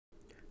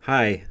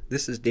Hi,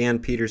 this is Dan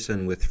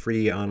Peterson with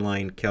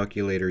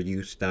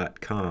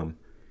freeonlinecalculatoruse.com.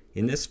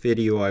 In this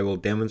video I will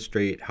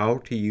demonstrate how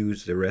to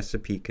use the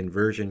recipe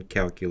conversion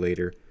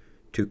calculator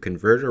to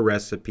convert a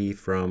recipe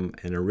from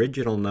an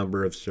original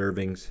number of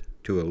servings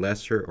to a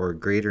lesser or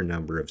greater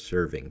number of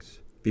servings.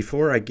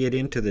 Before I get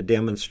into the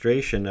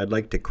demonstration, I'd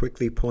like to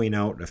quickly point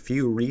out a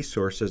few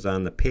resources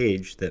on the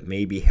page that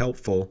may be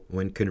helpful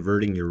when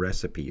converting your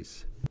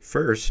recipes.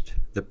 First,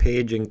 the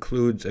page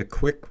includes a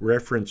quick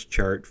reference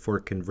chart for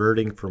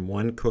converting from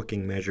one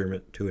cooking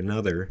measurement to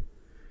another,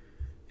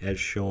 as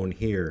shown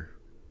here.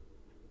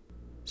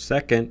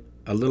 Second,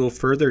 a little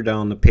further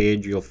down the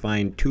page you'll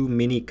find two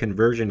mini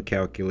conversion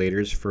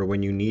calculators for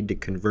when you need to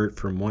convert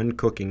from one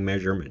cooking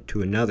measurement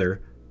to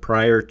another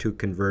prior to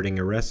converting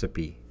a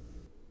recipe.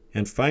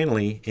 And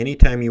finally,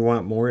 anytime you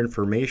want more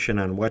information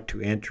on what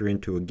to enter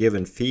into a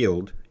given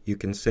field, you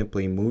can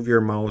simply move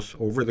your mouse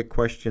over the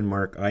question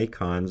mark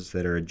icons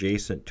that are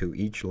adjacent to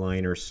each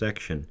line or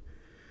section.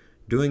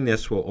 Doing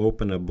this will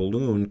open a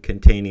balloon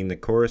containing the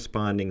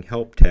corresponding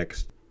help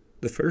text.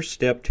 The first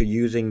step to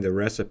using the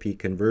recipe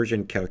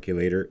conversion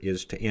calculator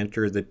is to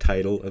enter the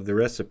title of the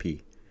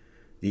recipe.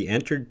 The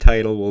entered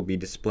title will be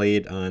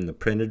displayed on the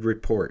printed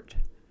report.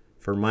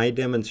 For my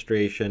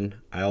demonstration,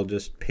 I'll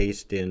just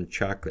paste in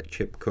chocolate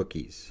chip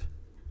cookies.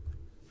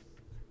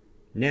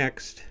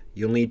 Next,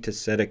 you'll need to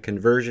set a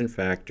conversion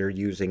factor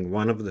using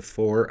one of the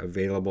four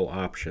available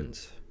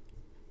options.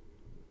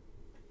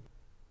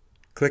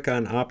 Click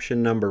on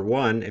option number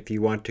 1 if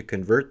you want to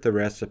convert the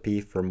recipe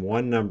from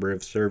one number of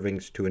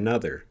servings to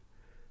another.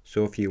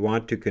 So if you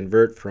want to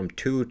convert from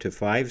 2 to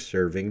 5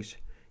 servings,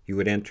 you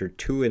would enter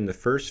 2 in the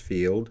first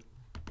field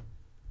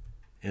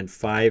and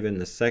 5 in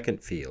the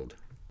second field.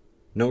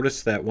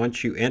 Notice that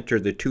once you enter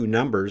the two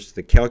numbers,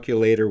 the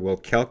calculator will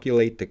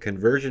calculate the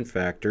conversion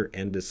factor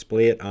and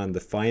display it on the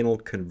final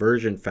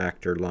conversion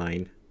factor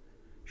line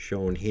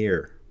shown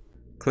here.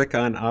 Click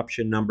on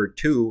option number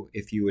 2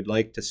 if you would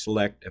like to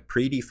select a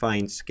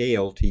predefined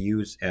scale to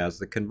use as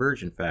the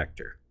conversion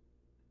factor.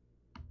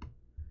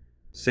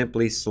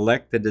 Simply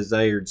select the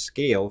desired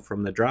scale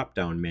from the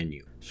drop-down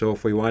menu. So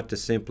if we want to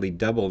simply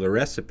double the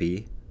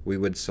recipe, we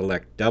would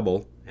select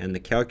double, and the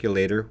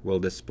calculator will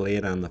display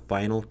it on the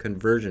final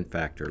conversion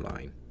factor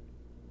line.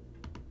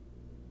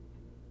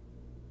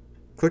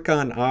 Click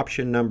on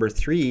option number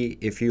 3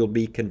 if you'll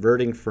be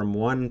converting from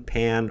one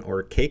pan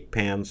or cake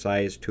pan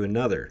size to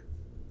another.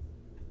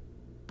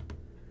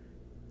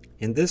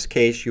 In this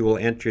case, you will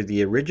enter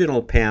the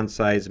original pan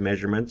size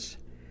measurements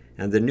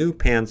and the new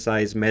pan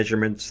size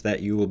measurements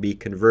that you will be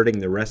converting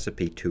the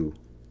recipe to.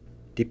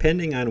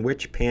 Depending on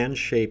which pan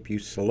shape you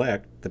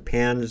select, the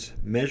pan's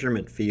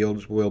measurement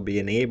fields will be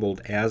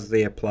enabled as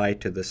they apply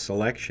to the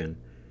selection.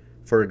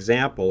 For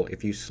example,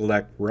 if you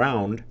select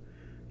round,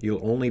 you'll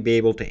only be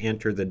able to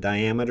enter the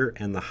diameter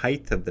and the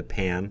height of the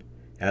pan,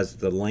 as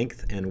the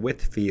length and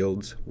width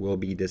fields will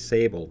be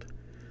disabled.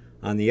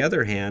 On the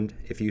other hand,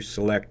 if you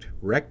select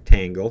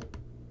rectangle,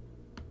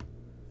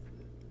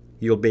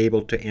 you'll be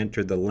able to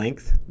enter the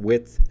length,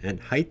 width,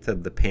 and height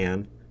of the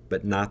pan,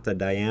 but not the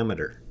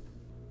diameter.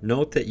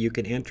 Note that you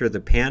can enter the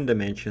pan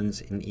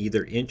dimensions in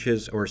either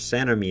inches or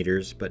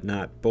centimeters, but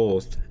not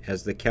both,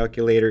 as the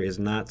calculator is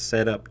not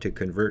set up to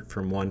convert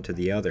from one to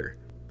the other.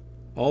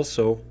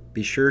 Also,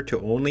 be sure to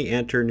only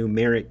enter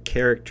numeric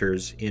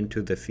characters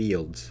into the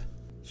fields.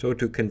 So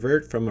to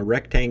convert from a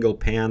rectangle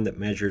pan that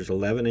measures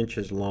 11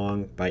 inches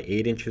long by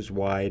 8 inches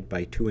wide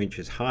by 2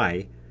 inches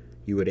high,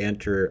 you would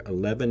enter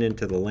 11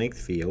 into the length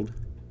field,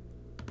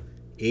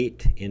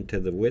 8 into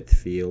the width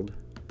field,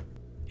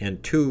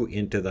 and 2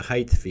 into the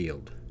height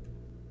field.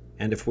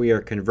 And if we are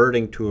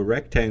converting to a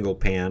rectangle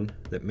pan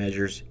that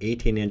measures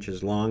 18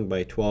 inches long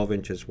by 12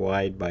 inches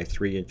wide by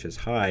 3 inches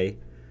high,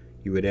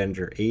 you would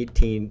enter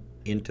 18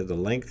 into the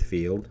length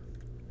field,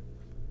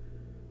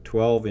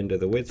 12 into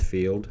the width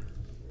field,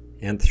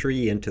 and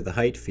 3 into the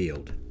height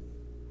field.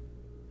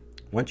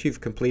 Once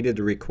you've completed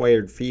the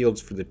required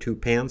fields for the two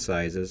pan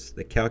sizes,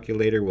 the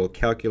calculator will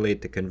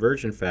calculate the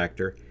conversion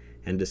factor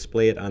and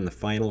display it on the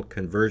final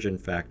conversion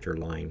factor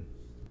line.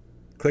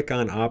 Click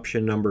on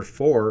option number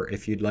 4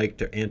 if you'd like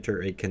to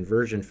enter a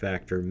conversion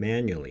factor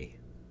manually.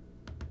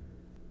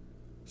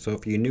 So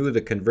if you knew the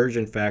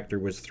conversion factor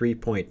was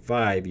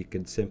 3.5, you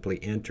could simply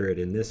enter it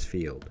in this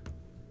field.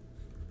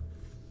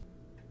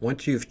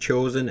 Once you've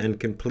chosen and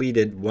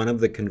completed one of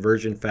the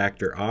conversion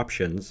factor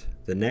options,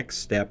 the next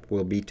step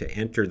will be to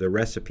enter the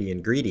recipe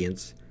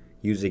ingredients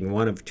using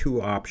one of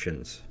two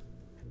options.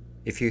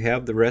 If you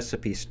have the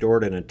recipe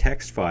stored in a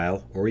text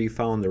file, or you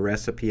found the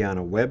recipe on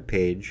a web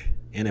page,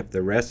 and if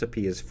the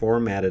recipe is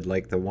formatted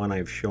like the one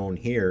I've shown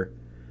here,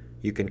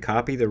 you can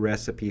copy the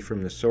recipe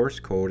from the source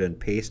code and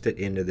paste it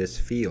into this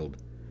field.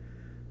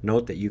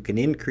 Note that you can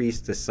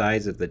increase the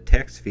size of the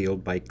text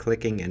field by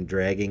clicking and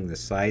dragging the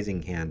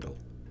sizing handle.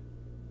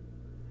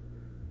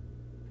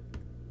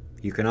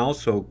 You can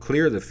also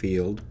clear the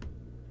field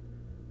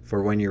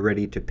for when you're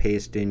ready to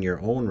paste in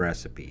your own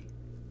recipe.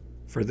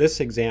 For this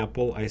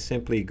example, I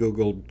simply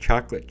Googled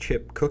chocolate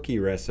chip cookie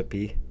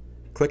recipe,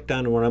 clicked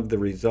on one of the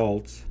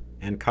results,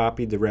 and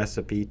copied the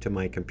recipe to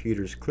my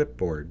computer's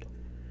clipboard.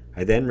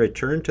 I then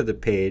returned to the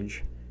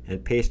page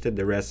and pasted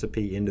the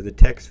recipe into the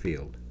text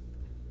field.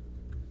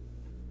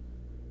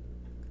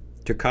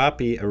 To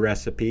copy a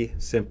recipe,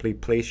 simply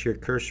place your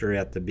cursor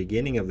at the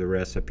beginning of the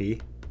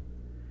recipe,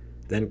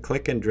 then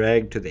click and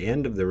drag to the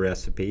end of the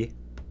recipe.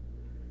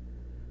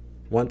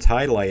 Once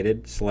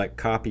highlighted, select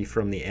Copy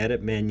from the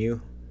Edit menu,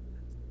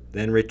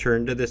 then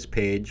return to this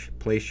page,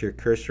 place your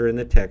cursor in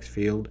the text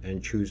field,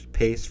 and choose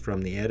Paste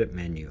from the Edit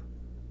menu.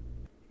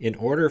 In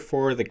order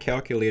for the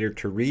calculator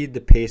to read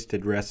the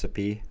pasted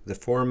recipe, the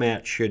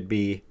format should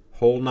be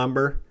whole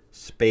number,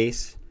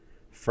 space,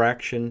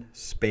 fraction,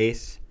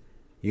 space,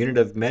 unit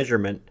of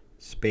measurement,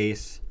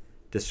 space,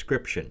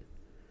 description.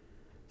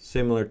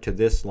 Similar to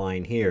this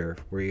line here,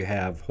 where you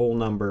have whole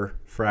number,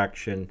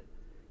 fraction,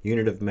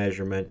 unit of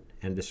measurement,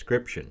 and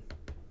description.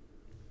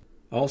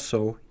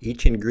 Also,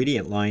 each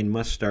ingredient line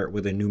must start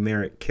with a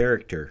numeric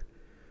character.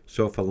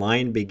 So if a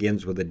line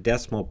begins with a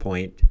decimal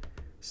point,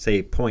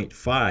 say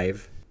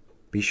 0.5,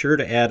 be sure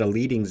to add a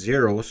leading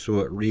zero so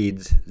it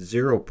reads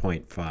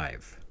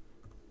 0.5.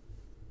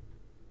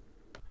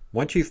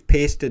 Once you've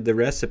pasted the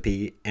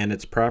recipe and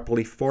it's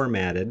properly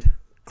formatted,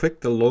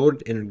 click the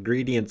Load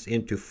Ingredients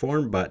into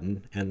Form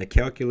button and the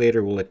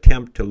calculator will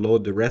attempt to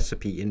load the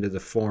recipe into the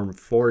form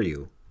for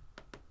you.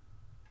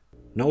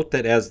 Note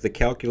that as the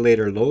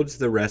calculator loads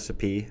the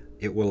recipe,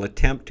 it will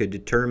attempt to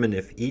determine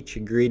if each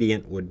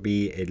ingredient would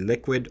be a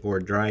liquid or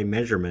dry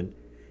measurement,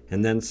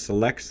 and then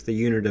selects the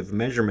unit of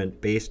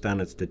measurement based on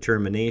its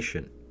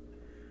determination.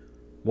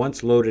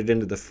 Once loaded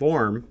into the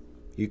form,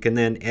 you can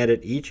then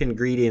edit each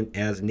ingredient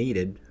as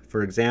needed.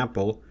 For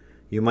example,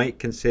 you might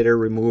consider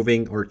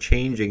removing or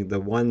changing the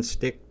one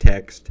stick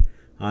text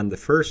on the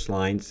first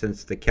line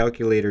since the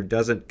calculator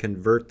doesn't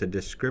convert the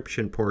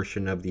description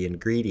portion of the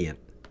ingredient.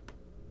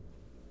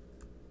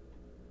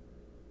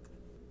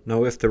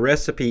 Now, if the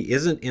recipe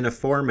isn't in a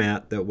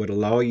format that would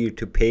allow you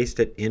to paste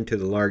it into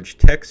the large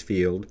text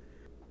field,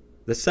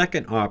 the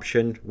second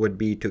option would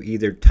be to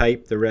either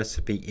type the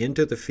recipe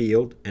into the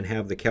field and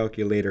have the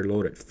calculator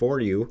load it for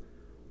you,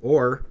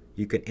 or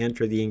you can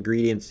enter the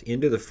ingredients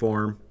into the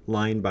form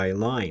line by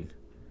line.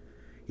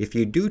 If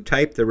you do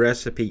type the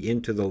recipe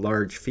into the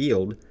large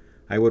field,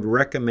 I would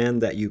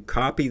recommend that you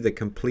copy the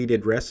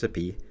completed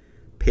recipe,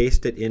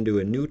 paste it into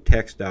a new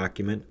text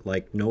document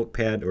like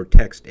Notepad or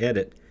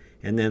TextEdit,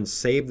 and then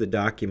save the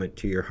document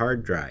to your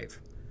hard drive.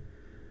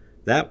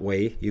 That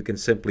way, you can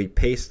simply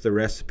paste the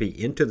recipe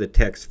into the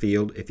text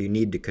field if you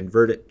need to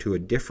convert it to a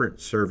different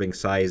serving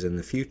size in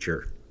the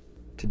future.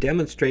 To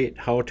demonstrate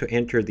how to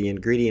enter the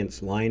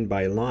ingredients line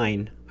by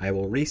line, I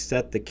will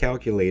reset the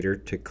calculator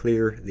to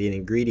clear the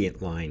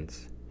ingredient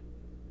lines.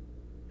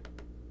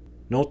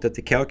 Note that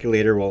the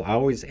calculator will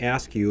always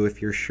ask you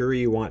if you're sure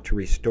you want to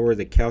restore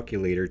the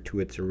calculator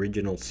to its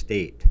original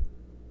state.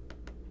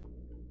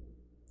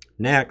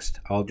 Next,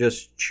 I'll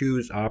just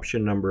choose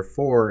option number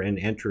 4 and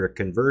enter a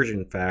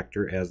conversion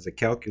factor, as the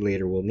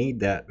calculator will need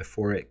that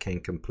before it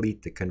can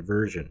complete the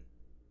conversion.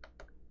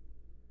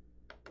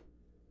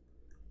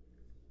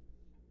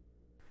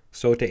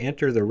 So to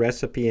enter the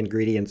recipe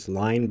ingredients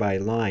line by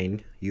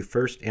line, you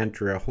first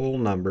enter a whole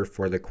number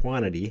for the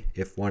quantity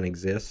if one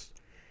exists,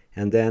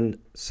 and then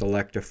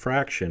select a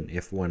fraction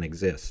if one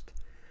exists.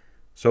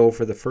 So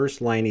for the first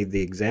line of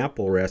the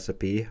example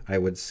recipe, I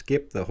would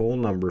skip the whole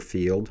number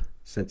field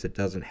since it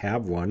doesn't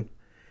have one,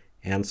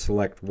 and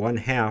select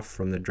 1/2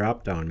 from the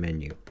drop-down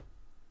menu.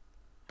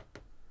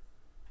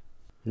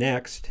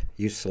 Next,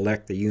 you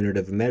select the unit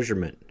of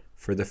measurement.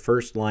 For the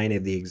first line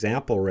of the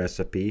example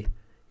recipe,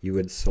 you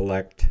would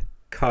select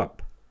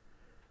cup.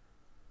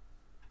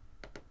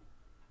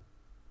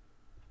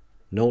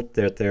 Note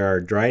that there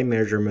are dry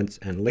measurements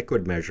and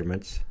liquid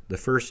measurements. The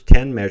first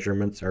 10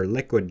 measurements are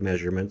liquid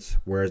measurements,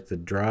 whereas the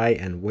dry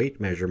and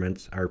weight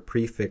measurements are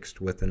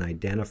prefixed with an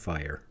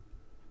identifier.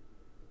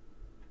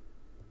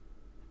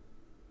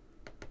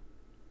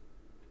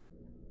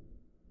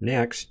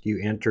 Next, you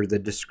enter the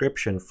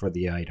description for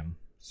the item.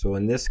 So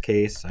in this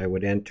case, I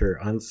would enter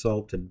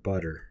unsalted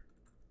butter.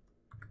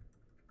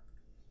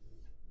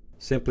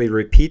 Simply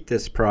repeat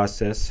this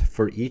process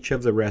for each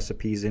of the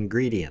recipe's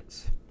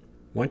ingredients.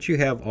 Once you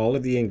have all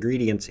of the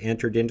ingredients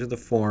entered into the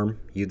form,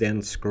 you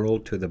then scroll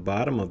to the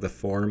bottom of the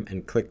form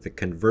and click the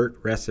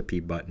Convert Recipe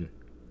button.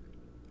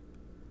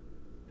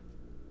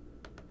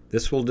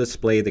 This will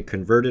display the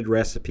converted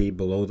recipe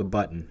below the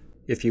button.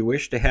 If you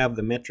wish to have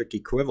the metric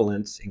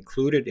equivalents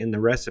included in the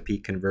recipe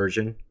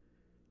conversion,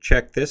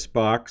 check this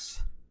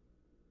box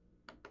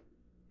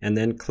and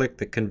then click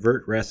the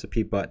Convert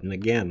Recipe button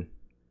again.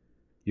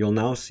 You'll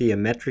now see a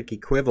metric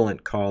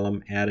equivalent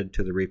column added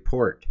to the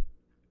report.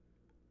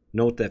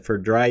 Note that for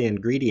dry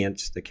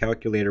ingredients, the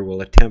calculator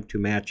will attempt to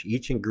match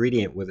each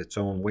ingredient with its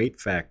own weight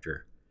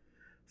factor.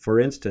 For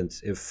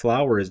instance, if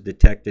flour is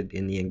detected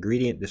in the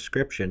ingredient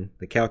description,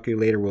 the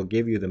calculator will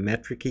give you the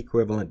metric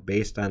equivalent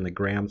based on the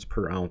grams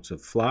per ounce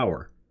of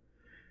flour.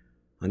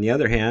 On the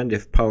other hand,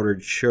 if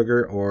powdered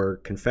sugar or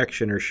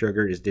confectioner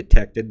sugar is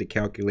detected, the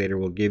calculator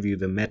will give you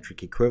the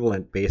metric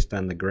equivalent based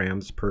on the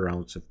grams per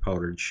ounce of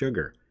powdered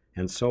sugar,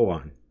 and so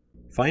on.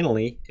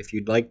 Finally, if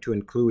you'd like to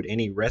include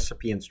any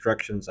recipe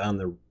instructions on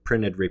the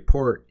printed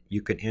report,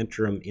 you can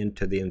enter them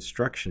into the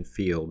instruction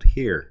field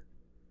here.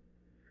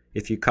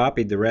 If you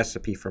copied the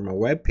recipe from a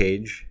web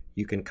page,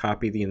 you can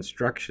copy the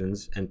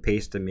instructions and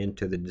paste them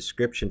into the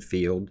description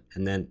field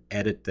and then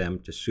edit them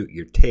to suit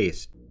your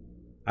taste.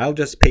 I'll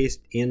just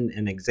paste in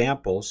an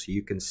example so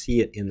you can see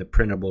it in the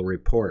printable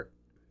report.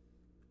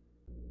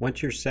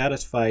 Once you're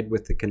satisfied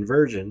with the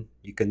conversion,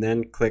 you can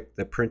then click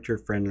the Printer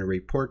Friendly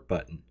Report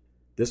button.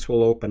 This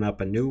will open up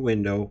a new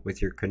window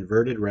with your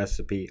converted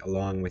recipe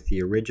along with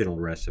the original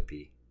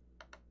recipe.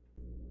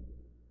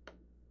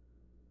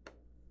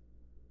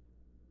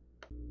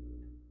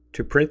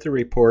 To print the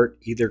report,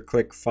 either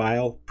click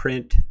File,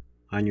 Print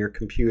on your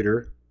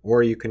computer,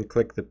 or you can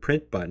click the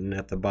Print button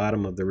at the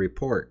bottom of the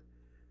report.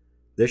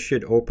 This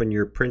should open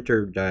your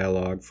printer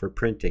dialog for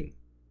printing.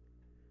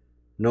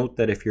 Note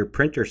that if your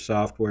printer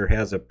software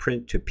has a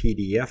Print to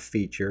PDF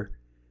feature,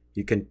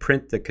 you can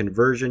print the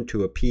conversion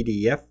to a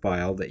PDF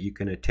file that you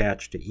can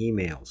attach to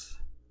emails.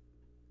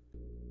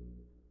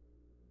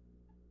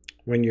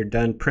 When you're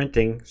done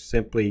printing,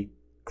 simply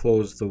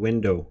close the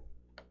window.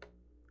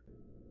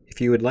 If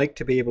you would like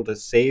to be able to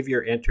save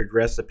your entered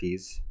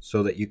recipes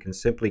so that you can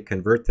simply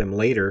convert them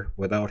later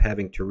without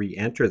having to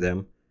re-enter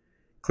them,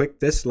 click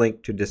this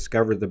link to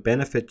discover the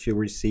benefits you'll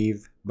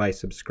receive by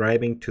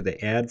subscribing to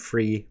the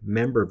ad-free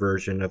member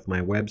version of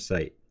my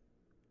website.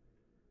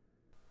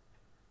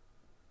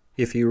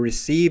 If you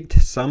received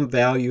some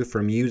value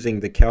from using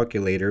the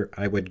calculator,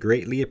 I would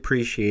greatly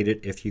appreciate it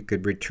if you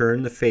could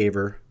return the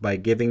favor by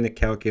giving the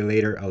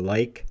calculator a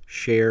like,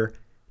 share,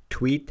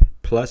 tweet,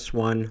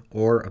 +1,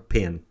 or a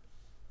pin.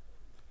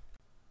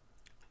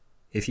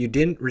 If you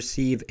didn't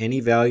receive any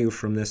value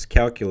from this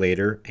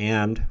calculator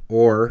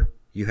or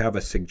you have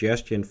a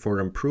suggestion for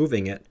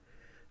improving it,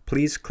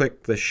 please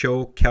click the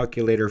Show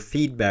Calculator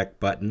Feedback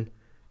button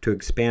to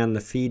expand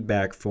the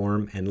feedback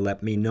form and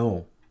let me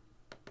know.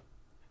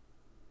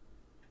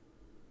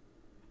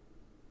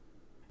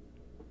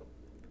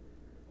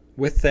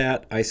 With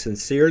that, I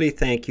sincerely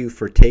thank you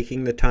for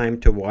taking the time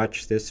to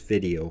watch this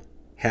video.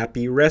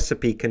 Happy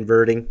recipe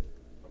converting!